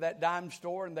down to that dime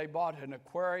store, and they bought an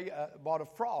aquarium, bought a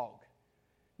frog,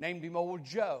 named him Old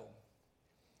Joe.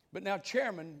 But now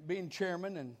Chairman, being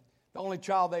Chairman, and the only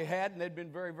child they had, and they'd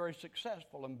been very, very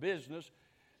successful in business,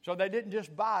 so they didn't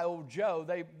just buy Old Joe.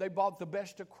 They bought the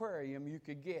best aquarium you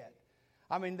could get.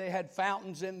 I mean, they had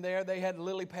fountains in there. They had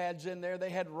lily pads in there. They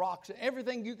had rocks.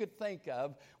 Everything you could think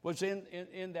of was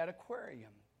in that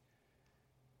aquarium.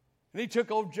 And he took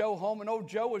Old Joe home, and Old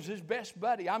Joe was his best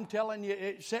buddy. I'm telling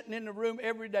you, sitting in the room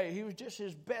every day, he was just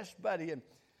his best buddy. And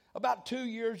about 2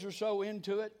 years or so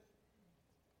into it,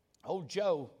 Old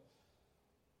Joe,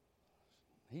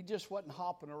 he just wasn't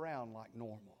hopping around like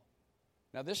normal.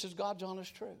 Now, this is God's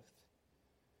honest truth.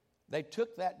 They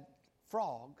took that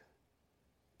frog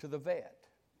to the vet.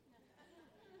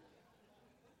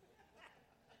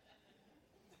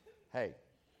 Hey,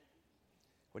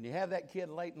 when you have that kid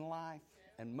late in life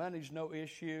and money's no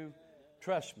issue,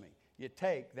 trust me, you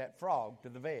take that frog to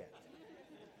the vet.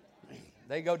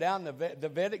 They go down, the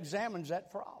vet examines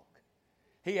that frog.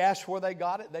 He asked where they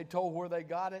got it. They told where they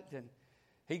got it, and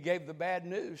he gave the bad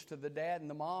news to the dad and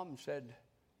the mom and said,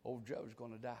 Old Joe's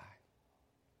going to die.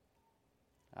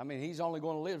 I mean, he's only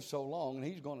going to live so long, and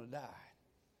he's going to die.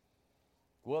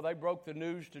 Well, they broke the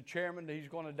news to Chairman that he's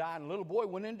going to die, and the little boy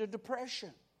went into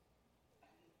depression.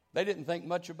 They didn't think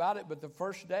much about it, but the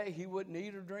first day he wouldn't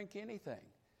eat or drink anything.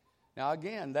 Now,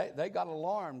 again, they got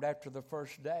alarmed after the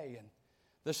first day, and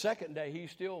the second day he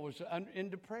still was in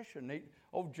depression.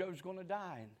 Old Joe's going to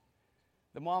die. And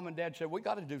the mom and dad said, we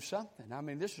got to do something. I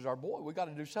mean, this is our boy. We got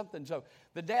to do something. So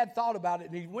the dad thought about it,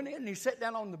 and he went in and he sat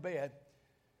down on the bed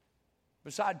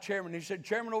beside Chairman. He said,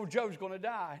 Chairman, Old Joe's going to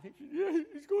die. And he said, yeah,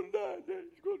 he's going to die, Dad.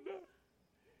 He's going to die.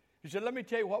 He said, let me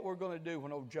tell you what we're going to do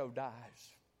when Old Joe dies.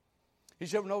 He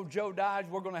said, when Old Joe dies,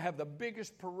 we're going to have the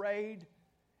biggest parade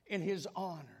in his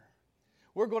honor.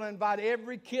 We're going to invite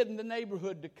every kid in the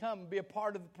neighborhood to come and be a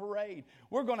part of the parade.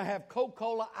 We're going to have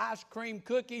Coca-Cola, ice cream,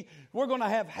 cookie. We're going to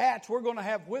have hats. We're going to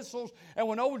have whistles. And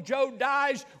when Old Joe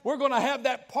dies, we're going to have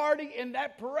that party in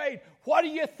that parade. What do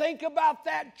you think about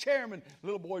that, Chairman?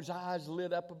 Little boy's eyes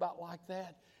lit up about like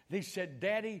that. And he said,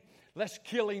 Daddy, let's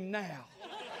kill him now.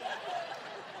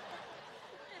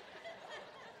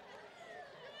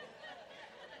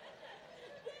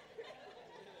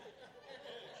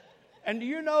 And do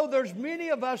you know there's many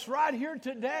of us right here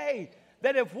today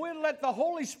that if we let the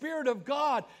Holy Spirit of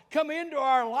God come into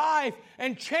our life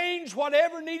and change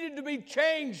whatever needed to be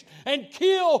changed and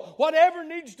kill whatever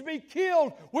needs to be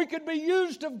killed, we could be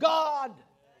used of God.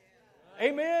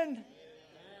 Amen?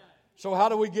 So how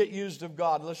do we get used of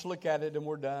God? Let's look at it and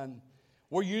we're done.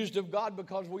 We're used of God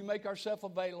because we make ourselves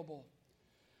available.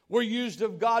 We're used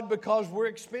of God because we're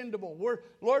expendable.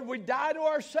 Lord, we die to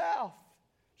ourselves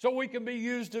so we can be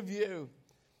used of you.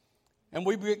 And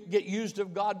we get used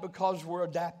of God because we're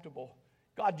adaptable.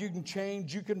 God, you can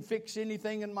change. You can fix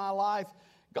anything in my life.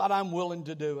 God, I'm willing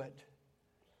to do it.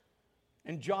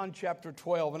 In John chapter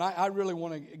 12, and I really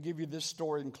want to give you this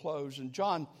story and close. In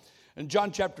John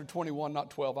chapter 21, not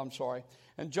 12, I'm sorry.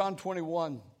 In John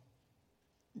 21,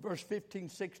 verse 15,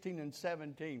 16, and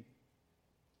 17.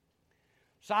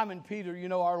 Simon Peter, you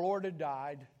know, our Lord had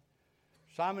died.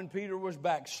 Simon Peter was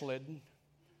backslidden.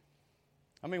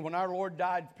 I mean, when our Lord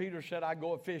died, Peter said, I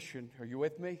go a-fishing. Are you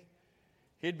with me?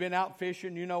 He'd been out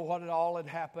fishing. You know what all had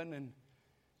happened. And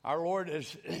our Lord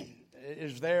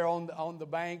is there on the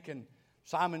bank. And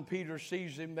Simon Peter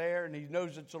sees him there. And he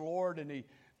knows it's the Lord. And he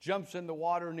jumps in the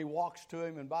water and he walks to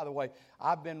him. And by the way,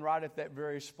 I've been right at that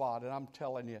very spot. And I'm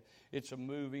telling you, it's a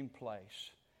moving place.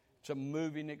 It's a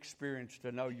moving experience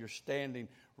to know you're standing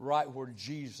right where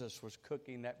Jesus was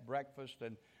cooking that breakfast.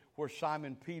 And where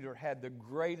Simon Peter had the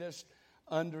greatest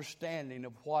understanding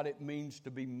of what it means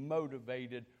to be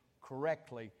motivated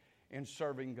correctly in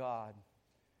serving God.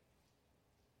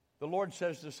 The Lord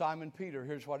says to Simon Peter,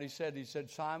 here's what he said. He said,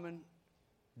 Simon,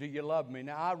 do you love me?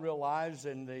 Now, I realize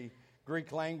in the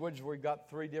Greek language we've got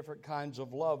three different kinds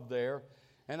of love there.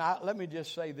 And let me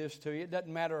just say this to you. It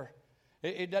doesn't matter.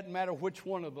 It doesn't matter which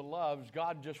one of the loves.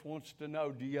 God just wants to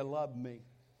know, do you love me?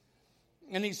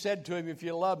 And he said to him, if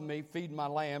you love me, feed my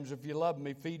lambs. If you love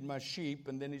me, feed my sheep.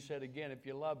 And then he said again, if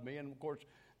you love me. And of course,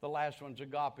 the last one's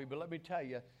agape. But let me tell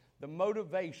you, the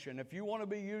motivation, if you want to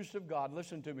be used of God,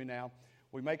 listen to me now.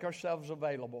 We make ourselves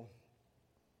available.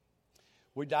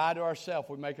 We die to ourselves.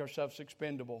 We make ourselves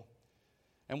expendable.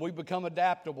 And we become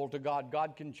adaptable to God.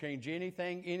 God can change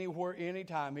anything, anywhere,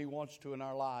 anytime He wants to in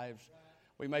our lives.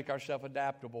 We make ourselves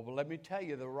adaptable. But let me tell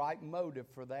you, the right motive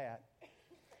for that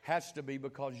has to be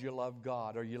because you love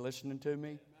God. Are you listening to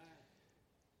me?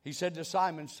 He said to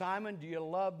Simon, Simon, do you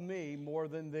love me more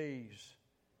than these?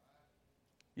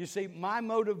 You see, my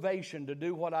motivation to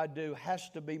do what I do has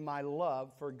to be my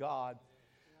love for God.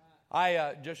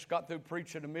 I just got through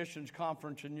preaching a missions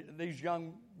conference, and these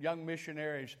young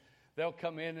missionaries, they'll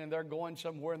come in and they're going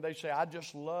somewhere and they say, I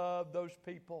just love those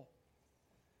people.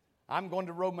 I'm going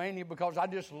to Romania because I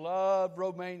just love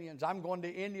Romanians. I'm going to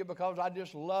India because I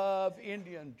just love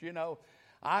Indians. You know,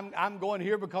 I'm going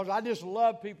here because I just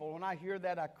love people. When I hear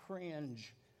that, I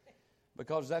cringe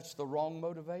because that's the wrong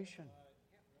motivation.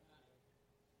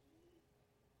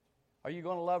 Are you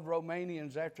going to love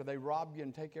Romanians after they rob you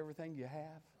and take everything you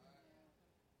have?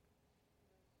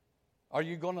 Are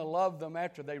you going to love them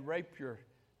after they rape your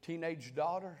teenage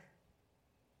daughter?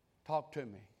 Talk to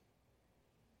me.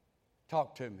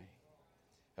 Talk to me.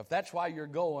 If that's why you're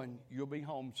going, you'll be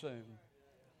home soon.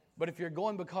 But if you're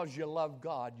going because you love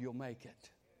God, you'll make it.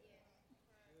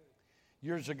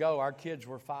 Years ago, our kids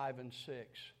were 5 and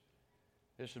 6.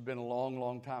 This has been a long,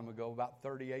 long time ago, about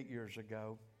 38 years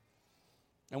ago.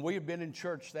 And we had been in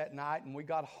church that night, and we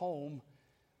got home.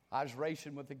 I was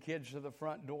racing with the kids to the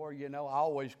front door. You know, I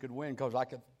always could win because I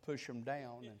could push them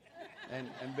down and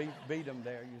beat them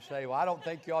there. You say, well, I don't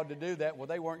think you ought to do that. Well,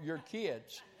 they weren't your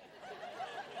kids.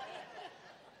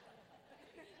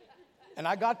 And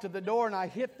I got to the door, and I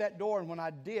hit that door, and when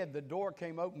I did, the door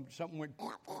came open. Something went.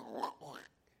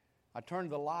 I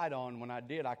turned the light on. When I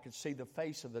did, I could see the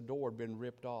face of the door had been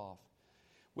ripped off.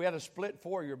 We had a split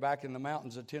foyer back in the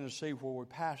mountains of Tennessee where we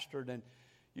pastored, and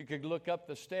you could look up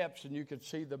the steps, and you could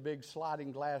see the big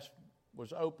sliding glass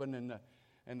was open,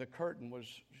 and the curtain was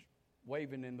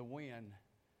waving in the wind.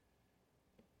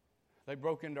 They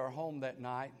broke into our home that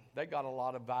night. They got a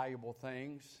lot of valuable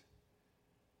things.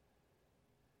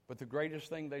 But the greatest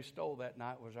thing they stole that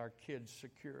night was our kids'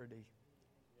 security.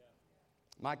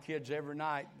 My kids, every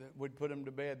night, we'd put them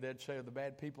to bed, they'd say, are the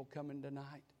bad people coming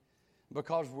tonight?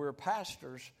 Because we're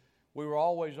pastors, we were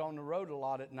always on the road a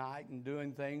lot at night and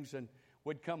doing things, and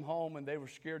we'd come home and they were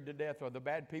scared to death. Are the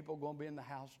bad people going to be in the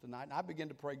house tonight? And I began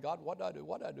to pray, God, what do I do?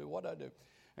 What do I do? What do I do?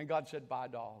 And God said, buy a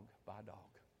dog, buy a dog.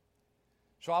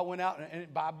 So I went out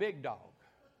and buy a big dog.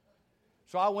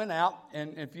 So I went out,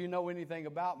 and if you know anything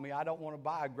about me, I don't want to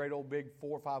buy a great old big $400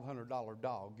 or $500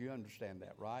 dog. You understand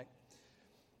that, right?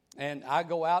 And I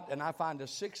go out and I find a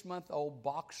 6-month-old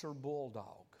boxer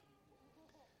bulldog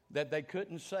that they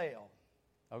couldn't sell,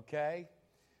 okay?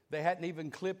 They hadn't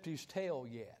even clipped his tail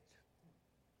yet.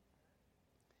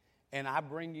 And I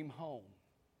bring him home.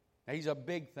 Now, he's a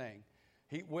big thing.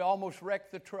 We almost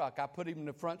wrecked the truck. I put him in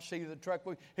the front seat of the truck.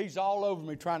 He's all over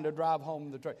me trying to drive home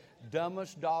in the truck.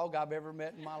 Dumbest dog I've ever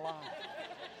met in my life.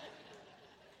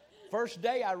 First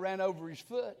day, I ran over his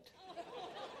foot.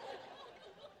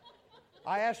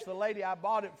 I asked the lady I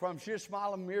bought it from. She was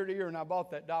smiling ear to ear, and I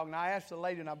bought that dog. And I asked the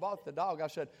lady, and I bought the dog. I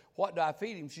said, what do I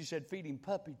feed him? She said, feed him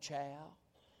puppy chow.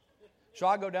 So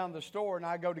I go down to the store, and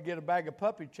I go to get a bag of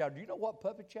puppy chow. Do you know what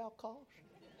puppy chow costs?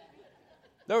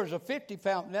 There was a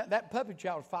 50-pound, that puppy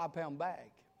chow was a 5-pound bag.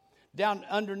 Down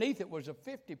underneath it was a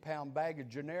 50-pound bag of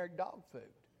generic dog food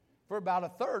for about a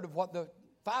third of what the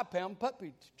 5-pound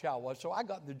puppy chow was. So I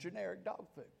got the generic dog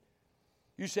food.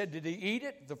 You said, did he eat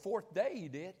it? The 4th day he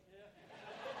did.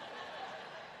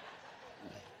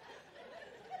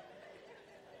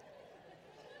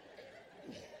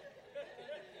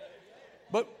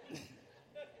 But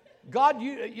God,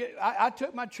 I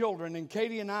took my children, and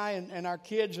Katie and I and our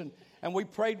kids, and we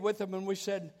prayed with them, and we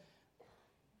said,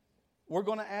 we're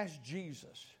going to ask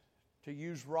Jesus to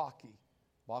use Rocky.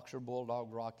 Boxer,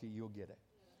 bulldog, Rocky, you'll get it.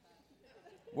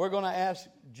 We're going to ask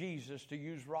Jesus to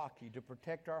use Rocky to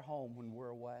protect our home when we're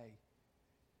away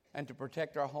and to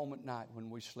protect our home at night when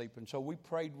we sleep. And so we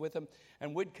prayed with them,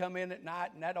 and we'd come in at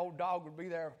night, and that old dog would be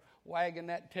there wagging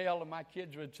that tail, and my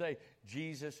kids would say,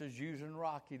 Jesus is using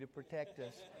Rocky to protect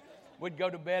us. We'd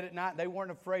go to bed at night. They weren't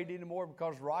afraid anymore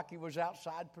because Rocky was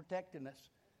outside protecting us.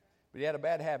 But he had a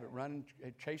bad habit,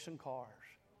 chasing cars.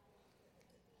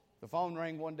 The phone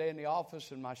rang one day in the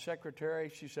office, and my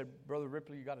secretary, she said, Brother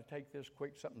Ripley, you got to take this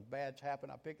quick. Something bad's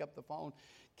happened. I pick up the phone.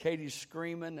 Katie's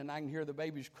screaming, and I can hear the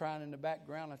babies crying in the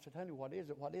background. I said, honey, what is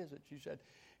it? What is it? She said,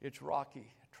 it's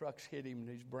Rocky. Trucks hit him, and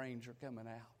his brains are coming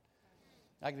out.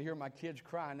 I could hear my kids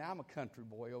crying. Now, I'm a country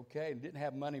boy, okay, and didn't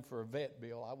have money for a vet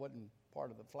bill. I wasn't part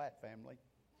of the Flat family.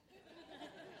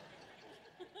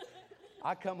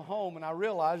 I come home, and I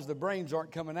realize the brains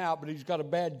aren't coming out, but he's got a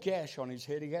bad gash on his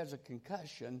head. He has a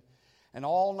concussion, and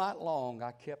all night long,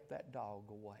 I kept that dog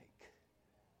awake.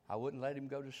 I wouldn't let him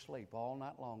go to sleep. All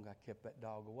night long, I kept that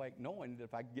dog awake, knowing that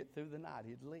if I could get through the night,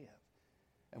 he'd live.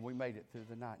 And we made it through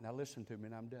the night. Now, listen to me,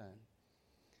 and I'm done.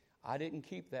 I didn't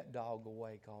keep that dog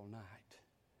awake all night.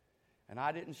 And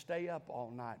I didn't stay up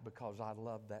all night because I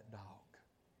loved that dog.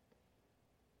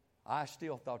 I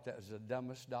still thought that was the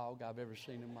dumbest dog I've ever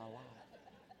seen in my life.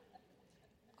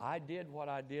 I did what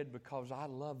I did because I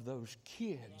love those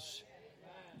kids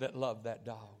that love that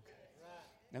dog.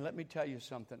 And let me tell you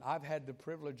something. I've had the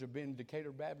privilege of being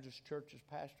Decatur Baptist Church's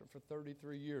pastor for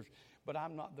 33 years. But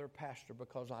I'm not their pastor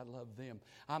because I love them.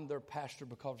 I'm their pastor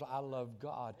because I love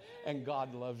God and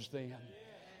God loves them.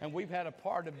 And we've had a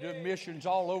part of doing missions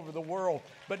all over the world,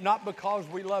 but not because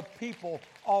we love people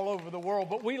all over the world,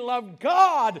 but we love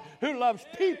God who loves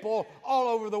people all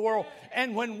over the world.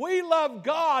 And when we love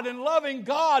God, and loving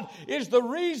God is the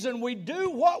reason we do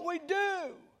what we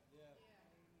do,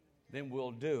 then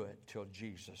we'll do it till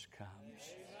Jesus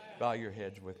comes. Bow your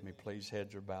heads with me, please.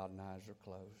 Heads are bowed and eyes are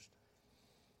closed.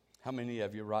 How many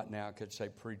of you right now could say,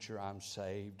 Preacher, I'm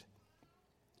saved?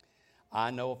 I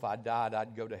know if I died,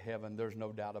 I'd go to heaven. There's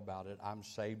no doubt about it. I'm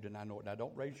saved and I know it. Now,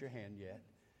 don't raise your hand yet.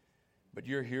 But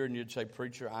you're here and you'd say,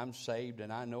 Preacher, I'm saved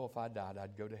and I know if I died,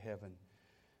 I'd go to heaven.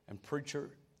 And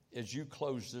preacher, as you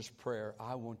close this prayer,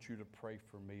 I want you to pray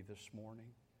for me this morning.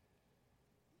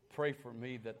 Pray for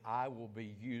me that I will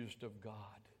be used of God,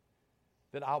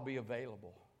 that I'll be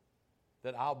available,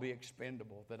 that I'll be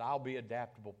expendable, that I'll be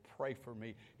adaptable. Pray for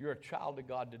me. You're a child of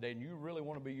God today, and you really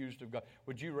want to be used of God.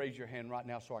 Would you raise your hand right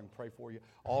now so I can pray for you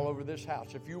all over this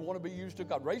house? If you want to be used of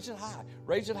God, raise it high.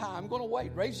 Raise it high. I'm going to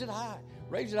wait. Raise it high.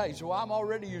 Raise it high. So I'm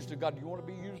already used of God. Do you want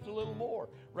to be used a little more?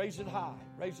 Raise it high.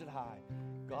 Raise it high.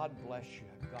 God bless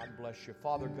you. God bless you.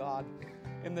 Father God,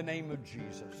 in the name of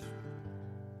Jesus,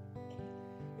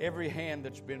 every hand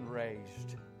that's been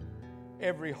raised,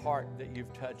 every heart that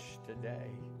you've touched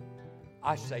today,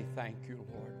 I say thank you,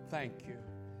 Lord. Thank you.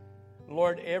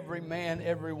 Lord, every man,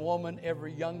 every woman,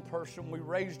 every young person, we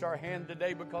raised our hand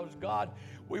today because, God,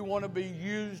 we want to be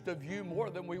used of you more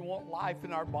than we want life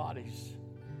in our bodies.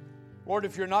 Lord,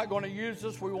 if you're not going to use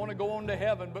us, we want to go on to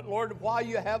heaven. But, Lord, while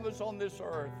you have us on this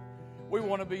earth, we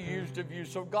want to be used of you.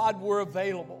 So, God, we're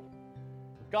available.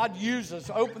 God, use us.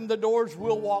 Open the doors,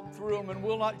 we'll walk through them, and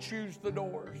we'll not choose the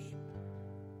doors.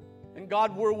 And,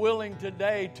 God, we're willing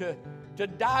today to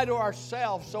die to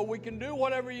ourselves so we can do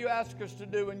whatever you ask us to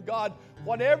do. And God,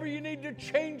 whatever you need to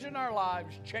change in our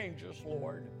lives, change us,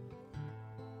 Lord.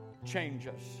 Change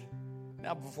us.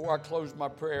 Now, before I close my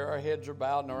prayer, our heads are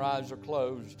bowed and our eyes are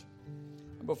closed.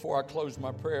 And before I close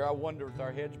my prayer, I wonder, with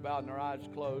our heads bowed and our eyes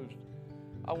closed,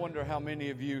 I wonder how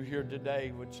many of you here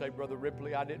today would say, Brother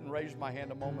Ripley, I didn't raise my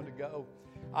hand a moment ago.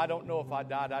 I don't know if I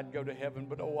died, I'd go to heaven,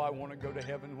 but oh, I want to go to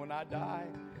heaven when I die.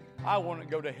 I want to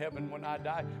go to heaven when I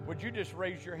die. Would you just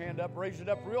raise your hand up, raise it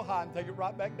up real high and take it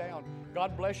right back down?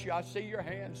 God bless you. I see your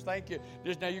hands. Thank you.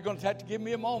 Just now you're going to have to give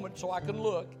me a moment so I can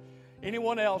look.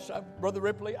 Anyone else? Brother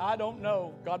Ripley, I don't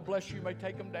know. God bless you. You may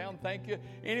take them down. Thank you.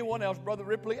 Anyone else? Brother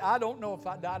Ripley, I don't know if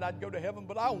I died, I'd go to heaven,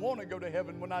 but I want to go to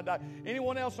heaven when I die.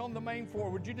 Anyone else on the main floor?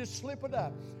 Would you just slip it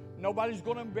up? Nobody's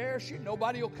going to embarrass you.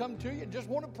 Nobody will come to you. Just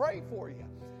want to pray for you.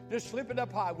 Just slip it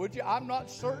up high, would you? I'm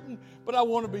not certain, but I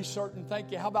want to be certain.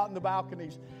 Thank you. How about in the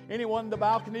balconies? Anyone in the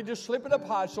balcony, just slip it up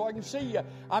high so I can see you.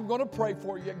 I'm going to pray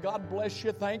for you. God bless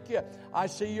you. Thank you. I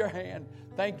see your hand.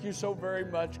 Thank you so very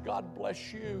much. God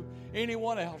bless you.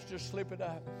 Anyone else, just slip it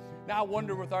up. Now I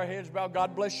wonder with our heads bowed,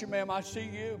 God bless you, ma'am. I see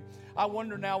you. I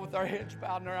wonder now with our heads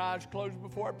bowed and our eyes closed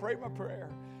before I pray my prayer.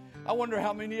 I wonder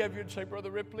how many of you would say,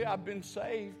 Brother Ripley, I've been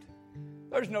saved.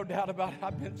 There's no doubt about it.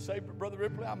 I've been saved. But Brother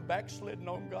Ripley, I'm backslidden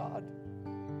on God.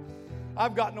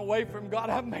 I've gotten away from God.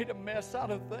 I've made a mess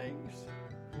out of things.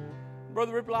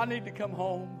 Brother Ripley, I need to come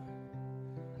home.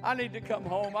 I need to come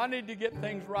home. I need to get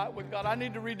things right with God. I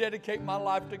need to rededicate my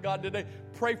life to God today.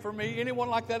 Pray for me. Anyone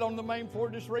like that on the main floor,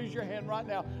 just raise your hand right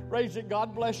now. Raise it.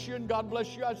 God bless you and God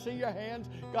bless you. I see your hands.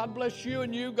 God bless you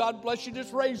and you. God bless you.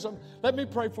 Just raise them. Let me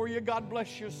pray for you. God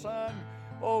bless you, son.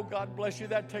 Oh, God bless you.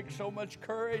 That takes so much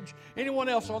courage. Anyone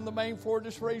else on the main floor,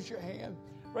 just raise your hand.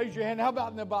 Raise your hand. How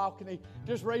about in the balcony?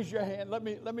 Just raise your hand. Let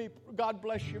me, God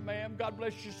bless you, ma'am. God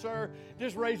bless you, sir.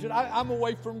 Just raise it. I'm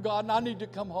away from God and I need to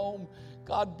come home.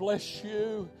 God bless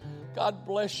you. God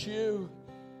bless you.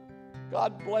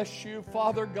 God bless you.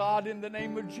 Father God, in the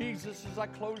name of Jesus, as I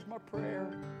close my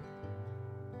prayer.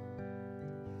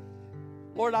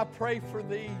 Lord, I pray for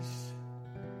these,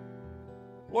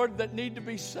 Lord, that need to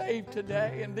be saved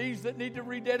today and these that need to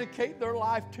rededicate their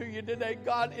life to you today.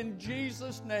 God, in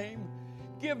Jesus' name,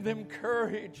 give them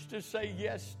courage to say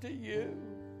yes to you.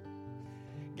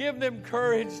 Give them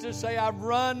courage to say, I've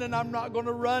run and I'm not going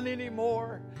to run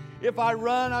anymore. If I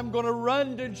run, I'm going to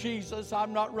run to Jesus.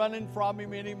 I'm not running from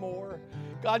Him anymore.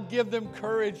 God, give them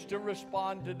courage to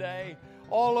respond today.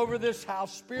 All over this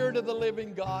house, Spirit of the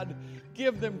living God,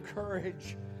 give them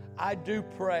courage. I do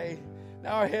pray.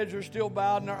 Now our heads are still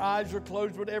bowed and our eyes are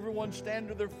closed. Would everyone stand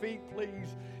to their feet,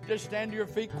 please? Just stand to your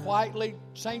feet quietly.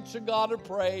 Saints of God are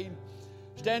praying.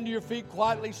 Stand to your feet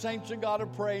quietly. Saints of God are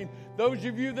praying. Those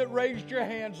of you that raised your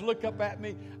hands, look up at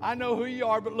me. I know who you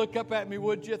are, but look up at me,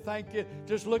 would you? Thank you.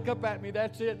 Just look up at me.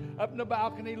 That's it. Up in the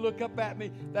balcony, look up at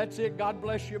me. That's it. God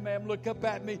bless you, ma'am. Look up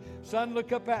at me. Son,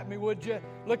 look up at me, would you?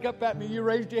 Look up at me. You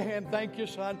raised your hand. Thank you,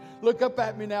 son. Look up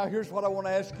at me now. Here's what I want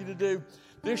to ask you to do.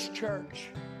 This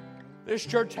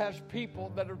church has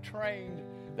people that are trained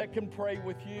that can pray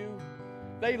with you.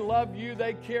 They love you.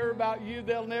 They care about you.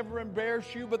 They'll never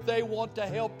embarrass you, but they want to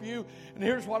help you. And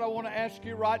here's what I want to ask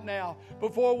you right now.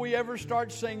 Before we ever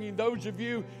start singing, those of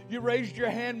you raised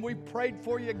your hand. We prayed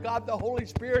for you. God, the Holy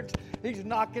Spirit, He's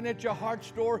knocking at your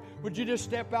heart's door. Would you just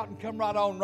step out and come right on?